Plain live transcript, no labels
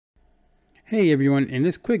Hey everyone, in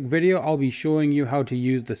this quick video I'll be showing you how to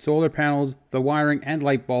use the solar panels, the wiring, and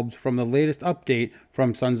light bulbs from the latest update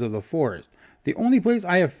from Sons of the Forest. The only place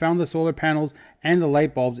I have found the solar panels and the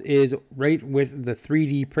light bulbs is right with the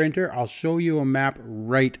 3D printer. I'll show you a map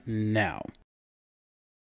right now.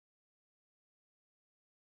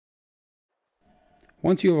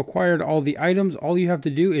 Once you have acquired all the items, all you have to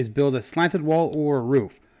do is build a slanted wall or a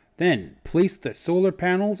roof. Then place the solar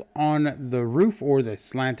panels on the roof or the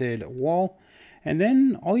slanted wall. And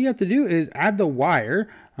then all you have to do is add the wire.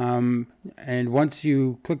 And once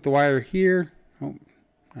you click the wire here, oh,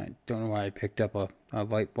 I don't know why I picked up a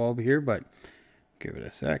light bulb here, but give it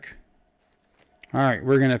a sec. All right,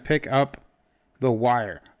 we're going to pick up the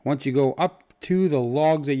wire. Once you go up to the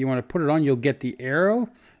logs that you want to put it on, you'll get the arrow.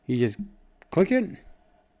 You just click it.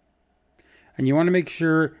 And you want to make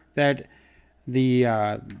sure that the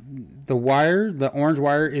wire, the orange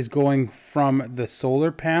wire, is going from the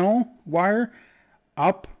solar panel wire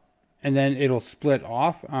up, and then it'll split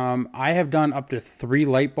off. I have done up to 3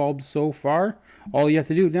 light bulbs so far. All you have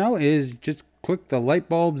to do now is just click the light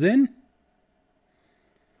bulbs in,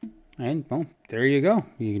 and well, there you go.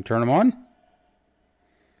 You can turn them on,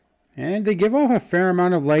 and they give off a fair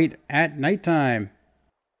amount of light at nighttime.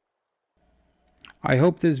 I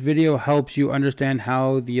hope this video helps you understand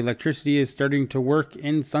how the electricity is starting to work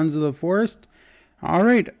in Sons of the Forest.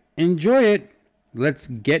 Alright, enjoy it. Let's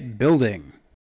get building.